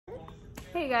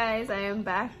Hey guys, I am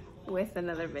back with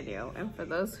another video, and for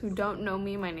those who don't know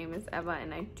me, my name is Eva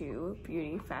and I do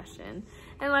beauty, fashion,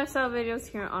 and lifestyle videos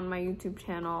here on my YouTube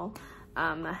channel.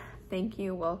 Thank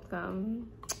you,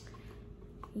 welcome.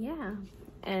 Yeah,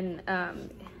 and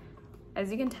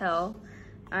as you can tell,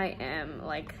 I am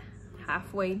like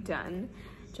halfway done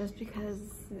just because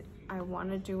I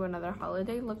want to do another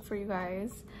holiday look for you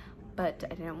guys, but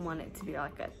I didn't want it to be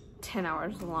like a 10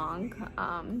 hours long.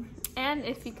 And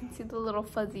if you can see the little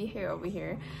fuzzy hair over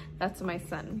here, that's my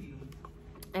son,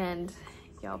 and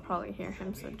y'all probably hear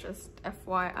him, so just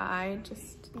FYI,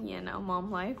 just, you know, mom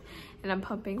life. And I'm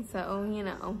pumping, so you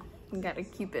know, gotta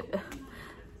keep it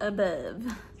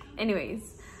above.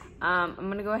 Anyways, I'm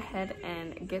gonna go ahead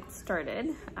and get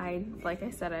started. Like I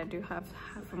said, I do have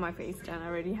half of my face done. I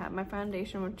already have my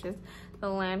foundation, which is the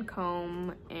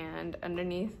Lancome, and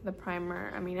underneath the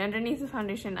primer, underneath the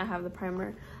foundation, I have the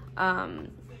primer,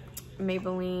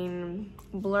 Maybelline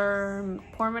Blur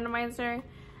Pore Minimizer.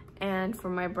 And for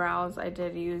my brows, I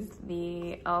did use the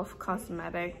e.l.f.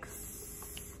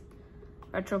 Cosmetics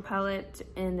Retro Palette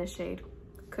in the shade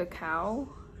Cacao.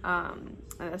 And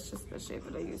that's just the shade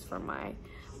that I use for my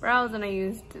brows, and I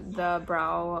used the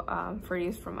brow for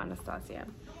use from Anastasia.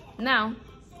 Now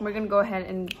we're gonna go ahead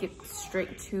and get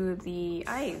straight to the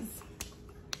eyes.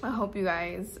 I hope you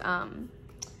guys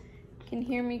can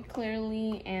hear me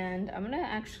clearly, and I'm gonna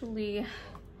actually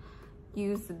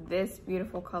use this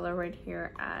beautiful color right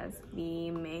here as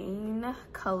the main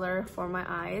color for my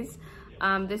eyes.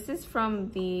 This is from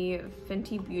the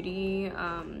Fenty Beauty,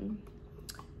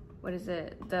 what is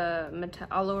it, the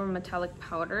all over metallic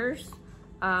powders.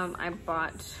 I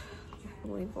bought, I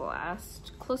believe,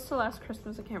 close to last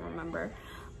Christmas, I can't remember.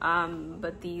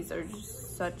 But these are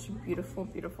just such beautiful,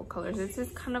 beautiful colors. This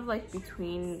is kind of like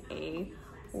between a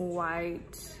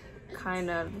white, kind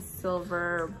of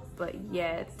silver, but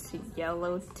yet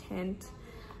yellow tint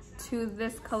to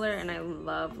this color, and I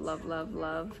love, love, love,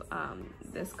 love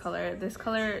this color.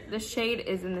 This shade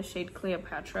is in the shade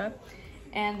Cleopatra.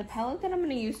 And the palette that I'm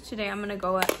gonna use today, I'm gonna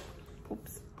go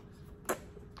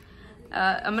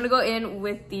in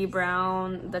with the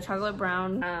brown, the chocolate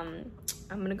brown.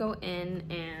 I'm gonna go in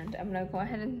and I'm gonna go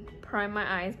ahead and prime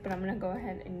my eyes, but I'm gonna go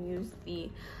ahead and use the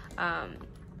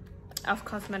e.l.f.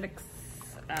 Cosmetics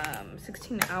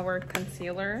 16-hour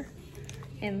concealer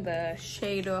in the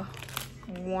shade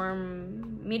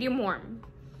medium warm.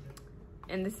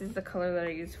 And this is the color that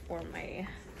I use for my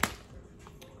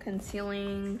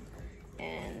concealing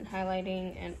and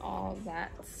highlighting and all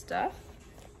that stuff.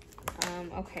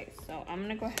 Okay, so I'm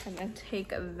gonna go ahead and take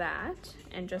that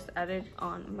and just add it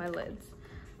on my lids.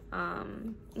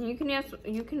 You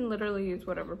can literally use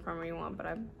whatever primer you want, but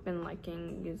I've been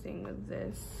liking using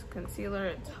this concealer.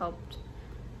 It's helped.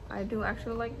 I do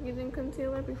actually like using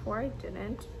concealer. Before I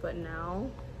didn't, but now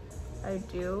I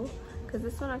do, because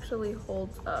this one actually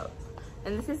holds up.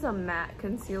 And this is a matte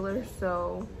concealer,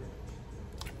 so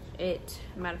it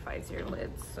mattifies your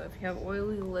lids. So if you have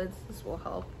oily lids, this will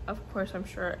help. Of course, I'm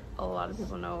sure a lot of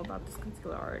people know about this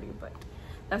concealer already, but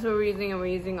that's what we're using. And we're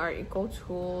using our Eco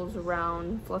Tools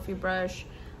round fluffy brush.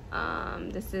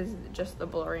 This is just the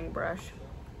blurring brush,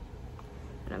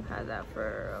 and I've had that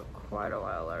for quite a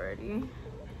while already.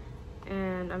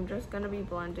 And I'm just gonna be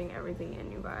blending everything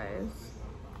in, you guys.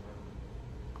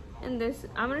 And this,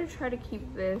 I'm gonna try to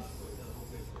keep this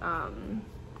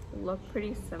look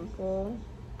pretty simple.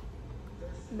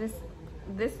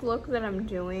 This look that I'm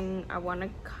doing, I want to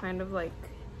kind of like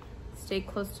stay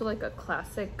close to like a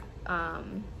classic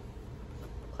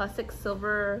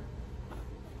silver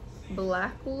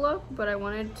black look, but I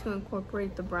wanted to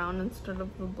incorporate the brown instead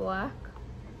of the black.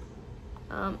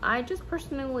 I just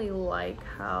personally like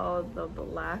how the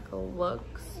black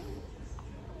looks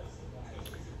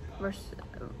versus,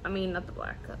 not the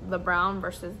black, the brown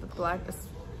versus the black.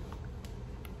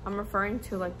 I'm referring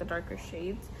to like the darker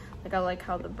shades. Like, I like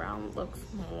how the brown looks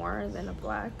more than a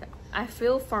black. I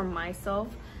feel for myself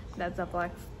that the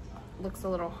black looks a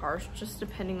little harsh, just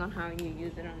depending on how you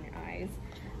use it on your eyes.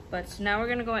 But now we're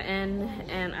gonna go in,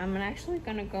 and I'm actually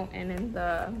gonna go in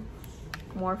the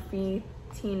Morphe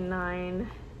Teen 9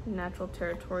 Natural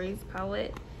Territories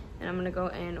palette, and I'm gonna go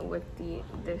in with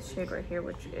this shade right here,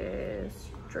 which is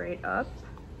Straight Up.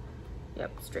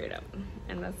 Yep, Straight Up.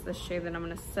 And that's the shade that I'm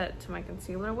gonna set to my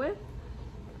concealer with.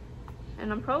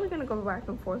 And I'm probably gonna go back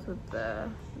and forth with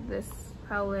this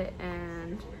palette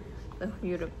and the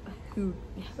Huda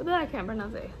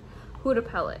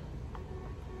palette.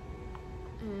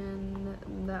 And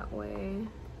that way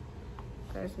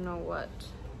you guys know what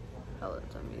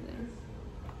palettes I'm using.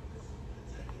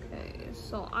 Okay,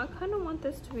 so I kind of want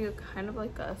this to be kind of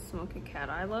like a smoky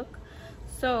cat eye look.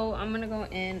 So I'm gonna go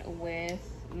in with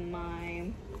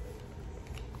my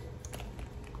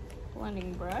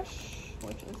blending brush,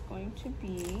 which is going to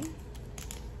be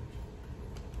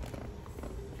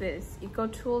this Eco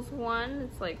Tools one.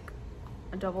 It's like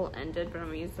a double-ended, but I'm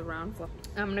gonna use the round one.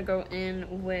 I'm gonna go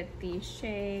in with the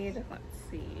shade, let's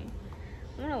see,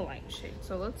 I'm gonna light shade.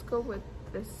 So let's go with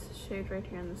this shade right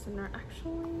here in the center.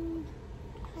 Actually,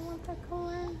 I want that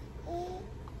color.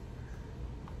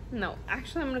 No,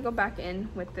 actually I'm gonna go back in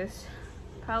with this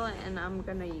palette and I'm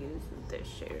gonna use this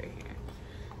shade right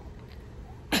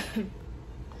here.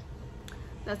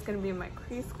 That's gonna be my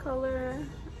crease color.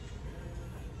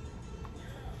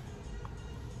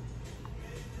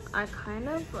 I'm trying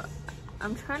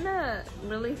to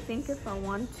really think if I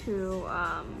want to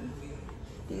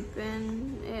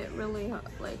deepen it really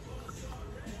like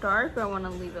dark, or I want to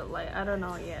leave it light. I don't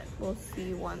know yet. We'll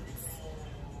see once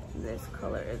this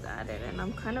color is added. And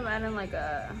I'm kind of adding like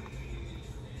a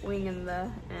wing in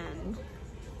the end.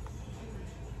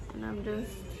 And I'm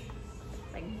just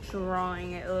like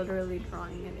drawing it, literally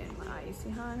drawing it in my eye. You see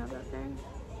how I have that there?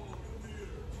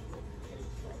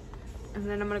 And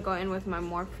then I'm gonna go in with my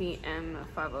Morphe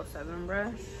M507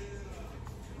 brush.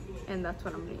 And that's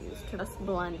what I'm gonna use. Just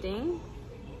blending.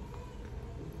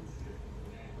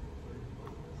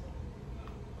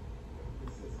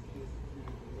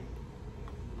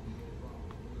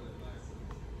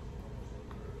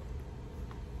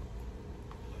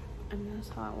 And that's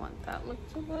how I want that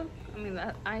look to look. I mean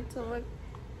that eye to look.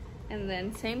 And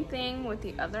then same thing with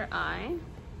the other eye.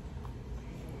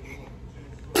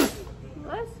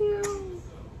 Bless you.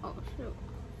 Oh shoot.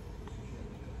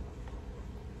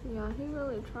 Yeah, he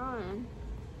really trying.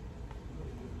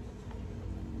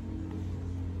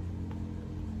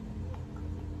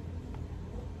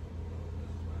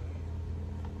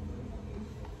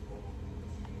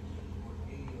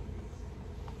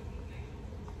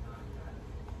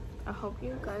 I hope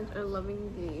you guys are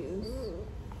loving these.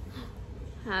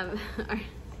 Oh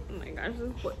my gosh,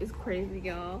 this boy is crazy,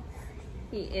 y'all.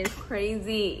 He is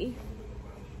crazy.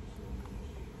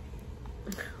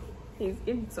 He's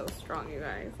getting so strong, you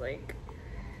guys. Like,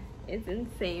 it's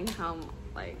insane how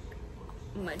like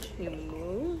much he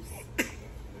moves.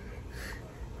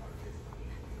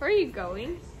 Where are you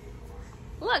going?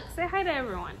 Look, say hi to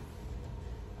everyone.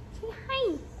 Say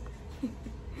hi.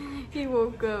 He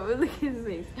woke up. Look at his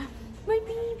face. My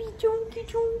baby, chunky,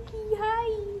 chunky,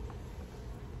 hi.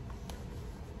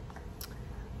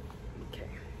 Okay.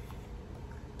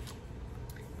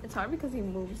 It's hard because he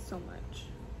moves so much.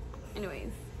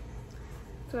 Anyways,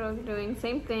 that's what I was doing.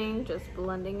 Same thing, just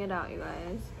blending it out, you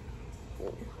guys.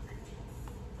 Whoa.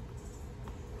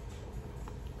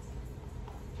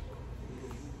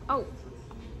 Oh.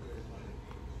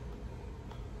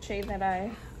 Shade that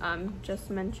I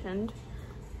just mentioned,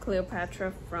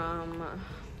 Cleopatra from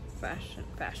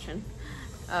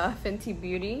Fenty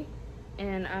Beauty,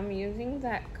 and I'm using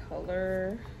that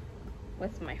color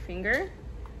with my finger,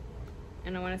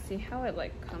 and I want to see how it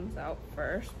like comes out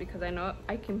first, because I know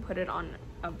I can put it on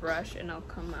a brush and it'll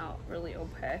come out really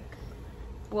opaque.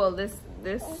 Well, this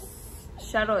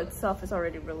shadow itself is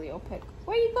already really opaque.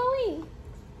 Where are you going?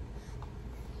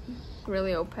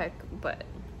 Really opaque, but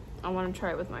I want to try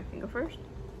it with my finger first.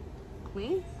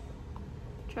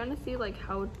 Trying to see like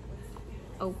how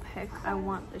opaque I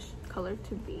want this color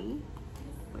to be,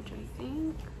 which I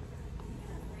think,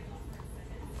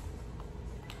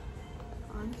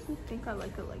 honestly think I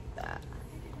like it like that.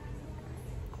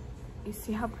 You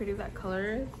see how pretty that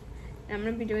color is? And I'm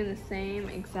gonna be doing the same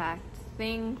exact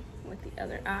thing with the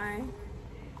other eye,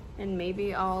 and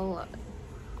maybe I'll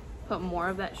put more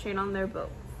of that shade on there, but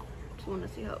just want to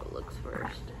see how it looks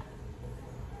first.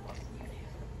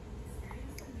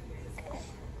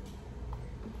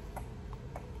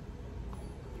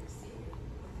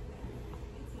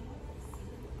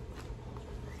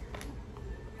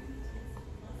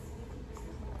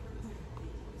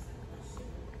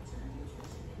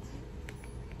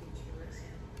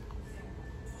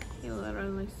 He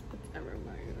literally spits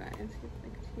everywhere, you guys. He's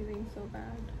like teething so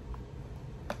bad.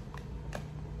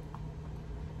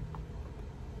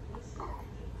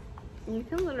 You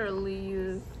can literally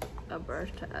use a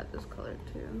brush to add this color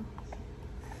too.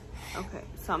 Okay,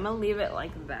 so I'm gonna leave it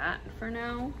like that for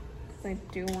now, because I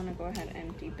do want to go ahead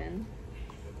and deepen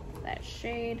that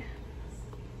shade.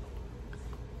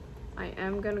 I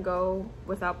am gonna go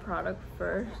without product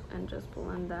first and just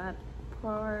blend that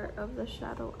part of the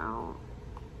shadow out.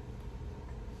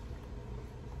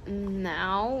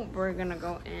 Now we're gonna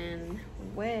go in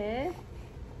with,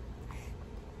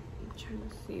 I'm trying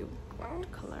to see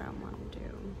what color I want to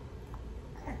do.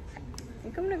 I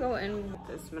think I'm gonna go in with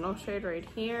this middle shade right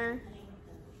here,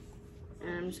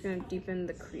 just gonna deepen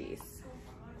the crease.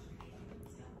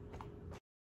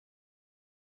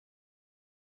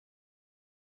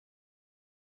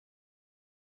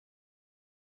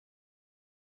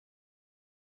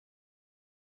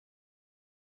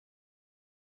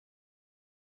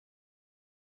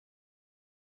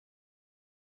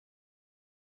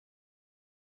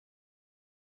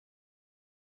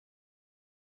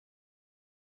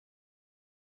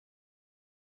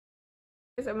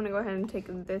 I'm gonna go ahead and take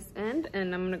this end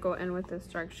and I'm gonna go in with this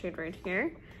dark shade right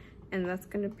here, and that's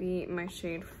gonna be my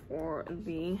shade for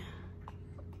the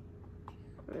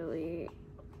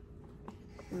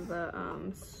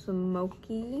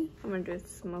smoky. I'm gonna do it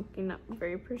smoky, not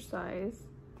very precise.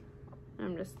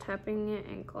 I'm just tapping it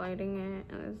and gliding it,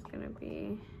 and it's gonna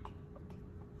be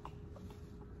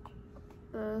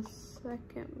the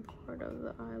second part of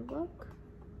the eye look.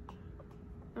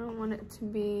 I don't want it to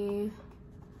be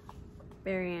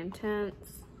very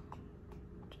intense,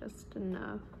 just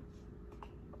enough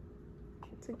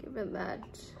to give it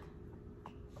that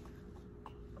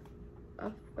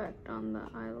effect on the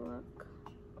eye look.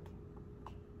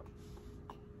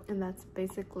 And that's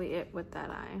basically it with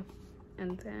that eye.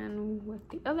 And then with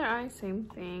the other eye, same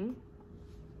thing.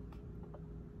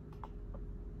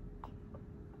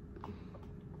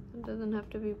 It doesn't have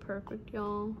to be perfect,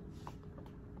 y'all.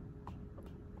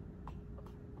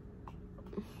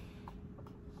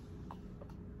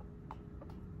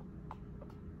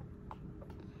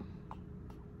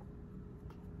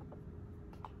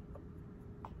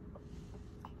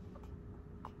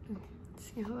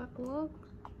 See how that looks?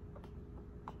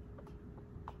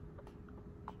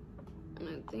 And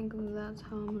I think that's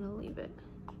how I'm gonna leave it.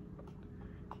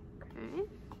 Okay.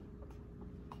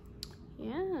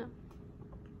 Yeah.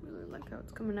 Really like how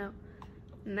it's coming out.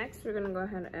 Next, we're gonna go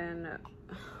ahead and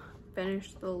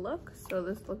finish the look. So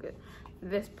this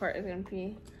part is gonna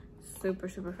be super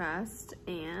fast,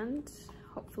 and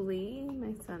hopefully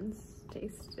my son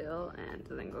stays still and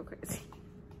doesn't go crazy.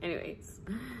 Anyways,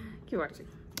 keep watching.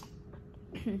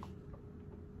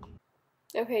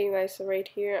 Okay, you guys, so right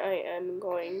here I am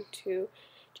going to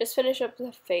just finish up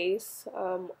the face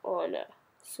on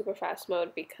super fast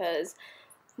mode, because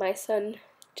my son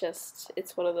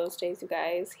it's one of those days, you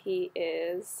guys. He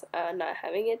is not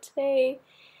having it today.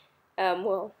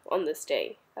 Well, on this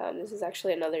day. This is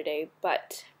actually another day,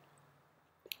 but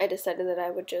I decided that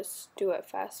I would just do it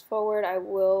fast forward. I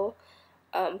will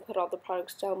put all the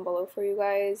products down below for you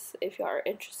guys if you are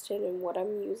interested in what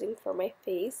I'm using for my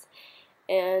face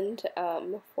and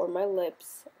for my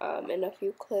lips. In a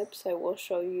few clips I will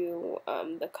show you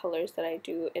the colors that I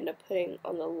do end up putting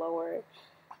on the lower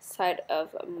side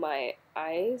of my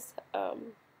eyes, the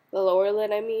lower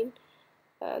lid I mean,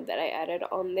 that I added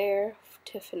on there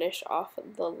to finish off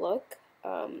the look.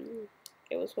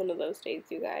 It was one of those days,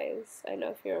 you guys. I know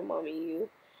if you're a mommy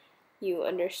you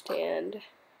understand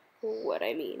what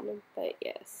I mean, but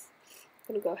yes,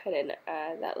 I'm gonna go ahead and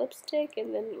add that lipstick,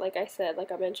 and then like I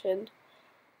mentioned,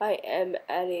 I am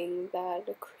adding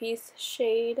that crease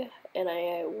shade, and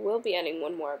I will be adding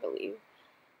one more, I believe.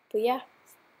 But yeah.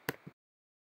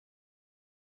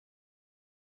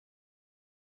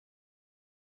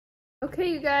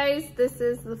 Okay, you guys, this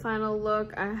is the final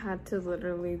look. I had to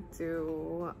literally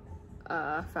do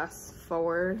fast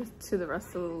forward to the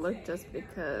rest of the look just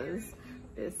because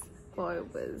this boy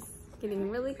was getting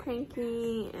really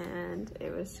cranky and it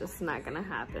was just not gonna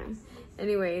happen.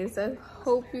 Anyways, I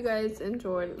hope you guys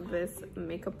enjoyed this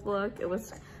makeup look. It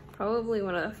was probably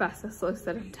one of the fastest looks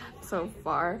that I've done so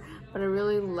far, but I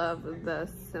really love the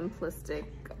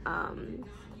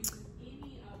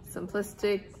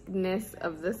simplisticness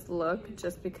of this look,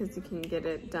 just because you can get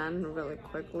it done really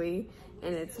quickly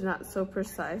and it's not so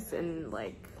precise and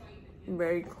like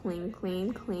very clean,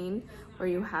 where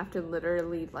you have to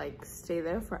literally like stay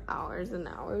there for hours and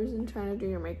hours and trying to do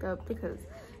your makeup, because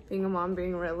being a mom,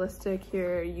 being realistic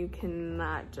here, you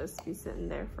cannot just be sitting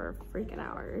there for freaking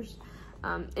hours.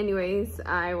 Anyways,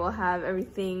 I will have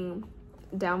everything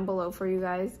down below for you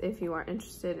guys if you are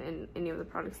interested in any of the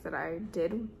products that I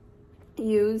did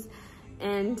use.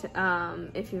 And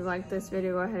if you like this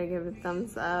video, go ahead and give it a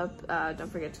thumbs up. Don't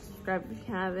forget to subscribe if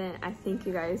you haven't. I thank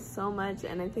you guys so much,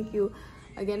 and I thank you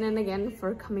again and again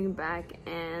for coming back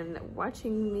and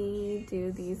watching me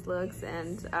do these looks.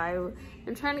 And I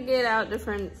am trying to get out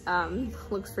different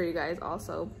looks for you guys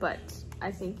also, but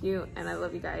I thank you and I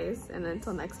love you guys, and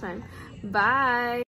until next time, bye.